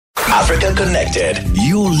Africa Connected,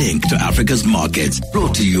 your link to Africa's markets.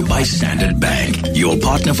 Brought to you by Standard Bank, your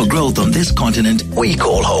partner for growth on this continent we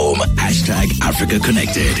call home. #Africa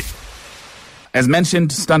Connected. As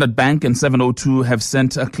mentioned, Standard Bank and 702 have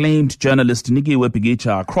sent acclaimed journalist Nikiwe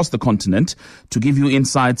Pigicha across the continent to give you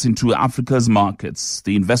insights into Africa's markets,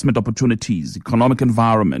 the investment opportunities, economic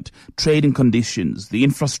environment, trading conditions, the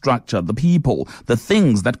infrastructure, the people, the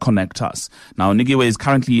things that connect us. Now, Nikiwe is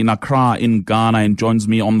currently in Accra in Ghana and joins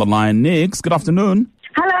me on the line. Nix, good afternoon.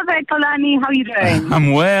 Hello there, Xolani. How are you doing?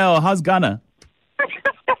 I'm well. How's Ghana?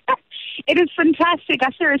 It is fantastic.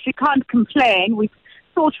 I seriously can't complain. We've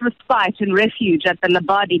sought respite and refuge at the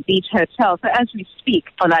Labadi Beach Hotel. So as we speak,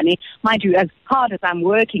 Xolani, mind you, as hard as I'm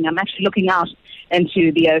working, I'm actually looking out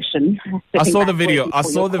into the ocean. I saw the video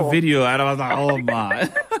and I was like, oh my.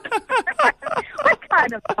 What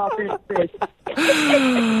kind of talk is this?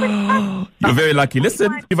 You're very lucky.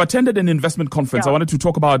 Listen, you've attended an investment conference. I wanted to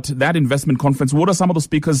talk about that investment conference. What are some of the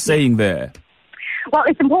speakers saying there? Well,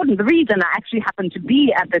 it's important. The reason I actually happened to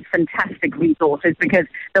be at this fantastic resort is because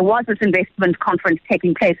there was this investment conference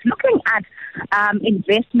taking place looking at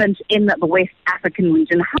investment in the West African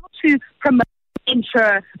region, how to promote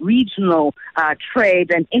intra-regional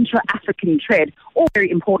trade and intra-African trade, all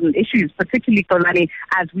very important issues, particularly, Xolani,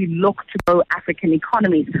 as we look to grow African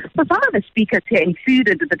economies. So some of the speakers here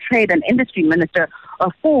included the Trade and Industry Minister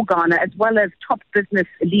for Ghana, as well as top business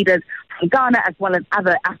leaders from Ghana, as well as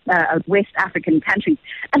other West African countries.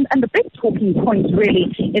 And the big talking point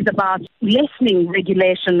really is about lessening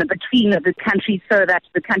regulation between the countries so that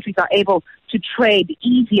the countries are able to trade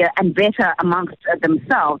easier and better amongst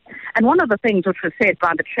themselves. And one of the things which was said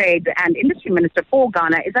by the Trade and Industry Minister for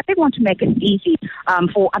Ghana is that they want to make it easy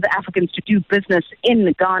for other Africans to do business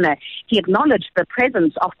in Ghana. He acknowledged the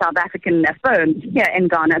presence of South African firms here in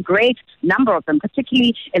Ghana, a great number of them,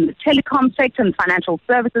 particularly in the telecom sector and financial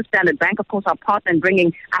services. Standard Bank, of course, our partner in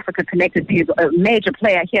bringing Africa Connected to a major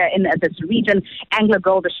player here in this region,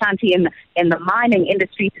 AngloGold Ashanti in the mining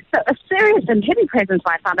industry. So a serious and heavy presence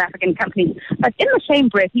by South African companies. But in the same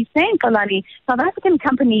breath, he's saying, Xolani, South African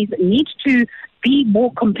companies need to be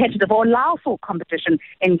more competitive or allow for competition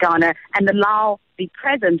in Ghana and allow the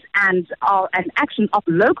presence and action of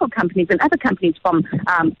local companies and other companies from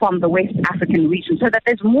the West African region so that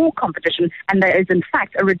there's more competition and there is, in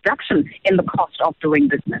fact, a reduction in the cost of doing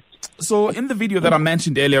business. So in the video that I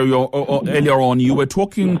mentioned earlier on, you were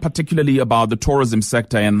talking particularly about the tourism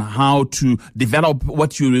sector and how to develop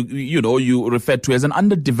what you referred to as an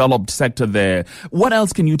underdeveloped sector there. What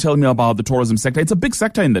else can you tell me about the tourism sector? It's a big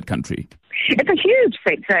sector in that country. It's a huge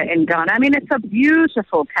sector in Ghana. I mean, it's a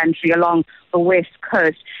beautiful country along the west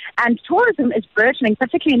coast. And tourism is burgeoning,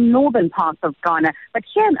 particularly in northern parts of Ghana. But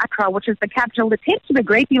here in Accra, which is the capital, there tends to be a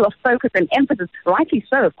great deal of focus and emphasis, rightly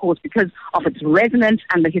so, of course, because of its resonance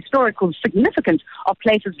and the historical significance of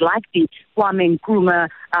places like the Kwame Nkrumah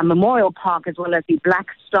Memorial Park, as well as the Black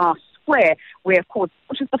Star Square, where, of course,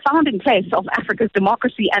 which is the founding place of Africa's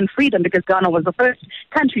democracy and freedom, because Ghana was the first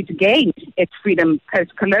country to gain its freedom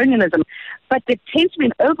post-colonialism. But there tends to be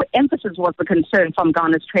an overemphasis, was the concern from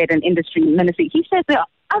Ghana's Trade and Industry Minister. He says there are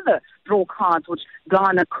other draw cards which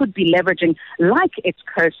Ghana could be leveraging, like its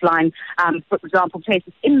coastline, for example,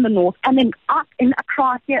 places in the north and in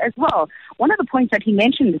Accra here as well. One of the points that he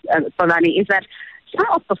mentioned, Xolani, is that some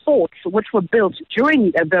of the forts which were built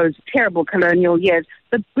during those terrible colonial years,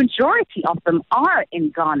 the majority of them are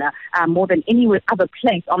in Ghana, more than any other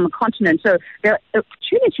place on the continent. So there are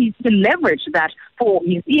opportunities to leverage that for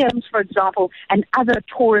museums, for example, and other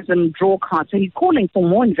tourism draw cards. So he's calling for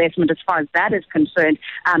more investment as far as that is concerned,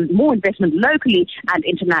 more investment locally and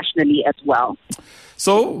internationally as well.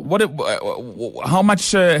 So how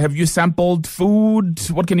much have you sampled food?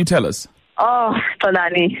 What can you tell us? Oh,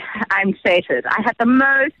 Xolani, I'm sated. I had the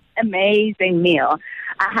most amazing meal.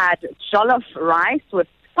 I had jollof rice with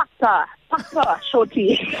pasta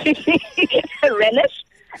shorty relish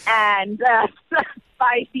and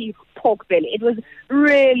spicy pork belly. It was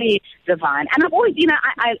really divine. And I've always,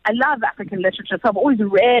 I love African literature, so I've always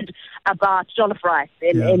read about jollof rice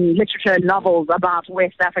in literature and novels about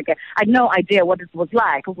West Africa. I had no idea what it was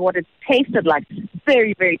like, what it tasted like.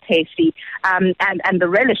 Very, very tasty. And the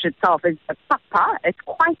relish itself is a papa. It's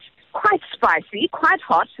quite spicy, quite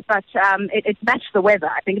hot, but it matched the weather.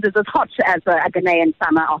 I think it is as hot as a Ghanaian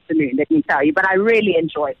summer afternoon, let me tell you. But I really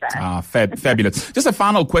enjoyed that. Fabulous. Just a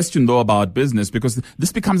final question, though, about business, because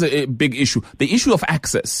this becomes a big issue. The issue of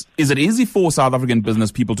access. Is it easy for South African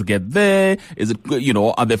business people to get there? Is it,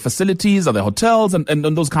 are there facilities? Are there hotels? And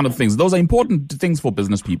those kind of things. Those are important things for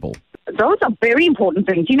business people. Those are very important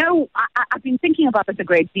things. You know, I've been thinking about this a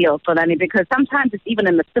great deal, Solani, because sometimes it's even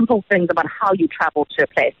in the simple things about how you travel to a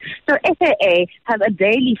place. So SAA has a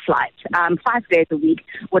daily flight, 5 days a week,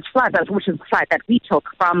 which is the flight that we took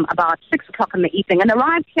from about 6 o'clock in the evening and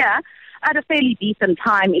arrived here at a fairly decent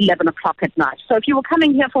time, 11 o'clock at night. So if you were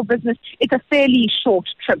coming here for business, it's a fairly short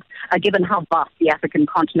trip, given how vast the African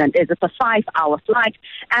continent is. It's a 5-hour flight.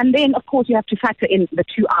 And then, of course, you have to factor in the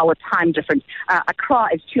 2-hour time difference. Accra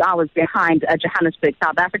is 2 hours behind Johannesburg,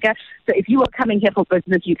 South Africa. So if you were coming here for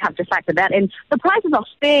business, you'd have to factor that in. The prices are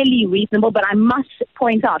fairly reasonable, but I must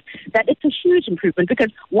point out that it's a huge improvement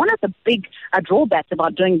because one of the big drawbacks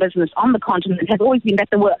about doing business on the continent has always been that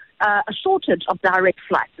there were a shortage of direct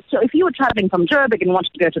flights. So if you were traveling from Joburg and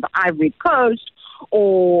wanted to go to the Ivory Coast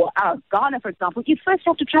or Ghana, for example, you first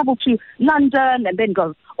have to travel to London and then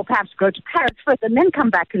go, or perhaps go to Paris first and then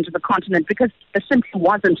come back into the continent because there simply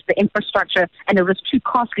wasn't the infrastructure and it was too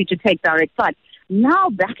costly to take direct flights. Now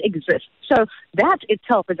that exists. So that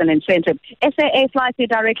itself is an incentive. SAA flies here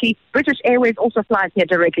directly. British Airways also flies here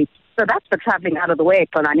directly. So that's the traveling out of the way,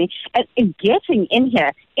 Xolani. And in getting in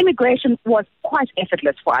here, immigration was quite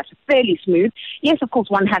effortless for us, fairly smooth. Yes, of course,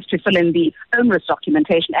 one has to fill in the onerous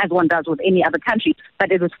documentation as one does with any other country, but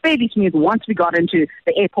it was fairly smooth once we got into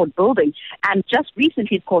the airport building. And just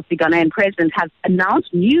recently, of course, the Ghanaian president has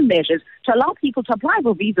announced new measures to allow people to apply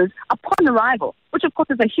for visas upon arrival, which, of course,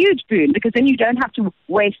 is a huge boon because then you don't have to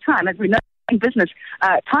waste time. As we know in business,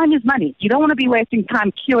 time is money. You don't want to be wasting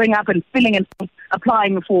time queuing up and filling and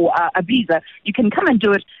applying for a visa. You can come and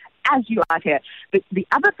do it as you are here. The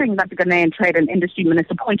other thing that the Ghanaian Trade and Industry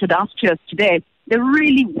Minister pointed out to us today, they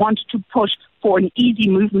really want to push for an easy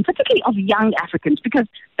movement, particularly of young Africans, because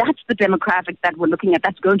that's the demographic that we're looking at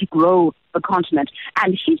that's going to grow the continent.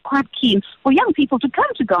 And he's quite keen for young people to come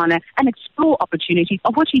to Ghana and explore opportunities,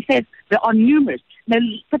 of which he says there are numerous. They're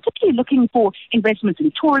particularly looking for investments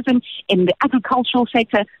in tourism, in the agricultural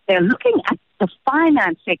sector. They're looking at the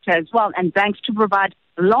finance sector as well, and banks to provide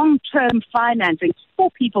long-term financing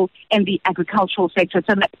for people in the agricultural sector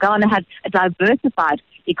so that Ghana has a diversified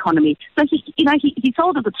economy. So he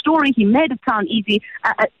told a good story. He made it sound easy.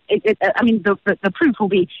 The proof will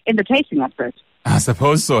be in the tasting, I suppose. I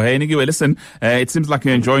suppose so. Hey, Nigiwe, listen, it seems like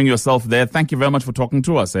you're enjoying yourself there. Thank you very much for talking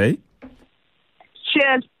to us, eh?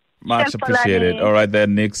 Cheers. Much appreciated. All right there,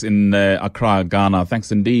 Nix in Accra, Ghana.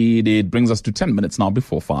 Thanks indeed. It brings us to 10 minutes now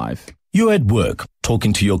before 5. You're at work,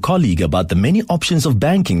 talking to your colleague about the many options of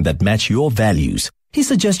banking that match your values. He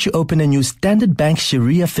suggests you open a new Standard Bank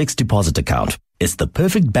Sharia fixed deposit account. It's the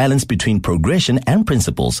perfect balance between progression and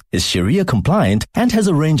principles, is Sharia compliant, and has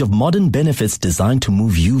a range of modern benefits designed to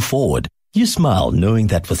move you forward. You smile knowing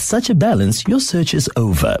that with such a balance, your search is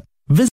over.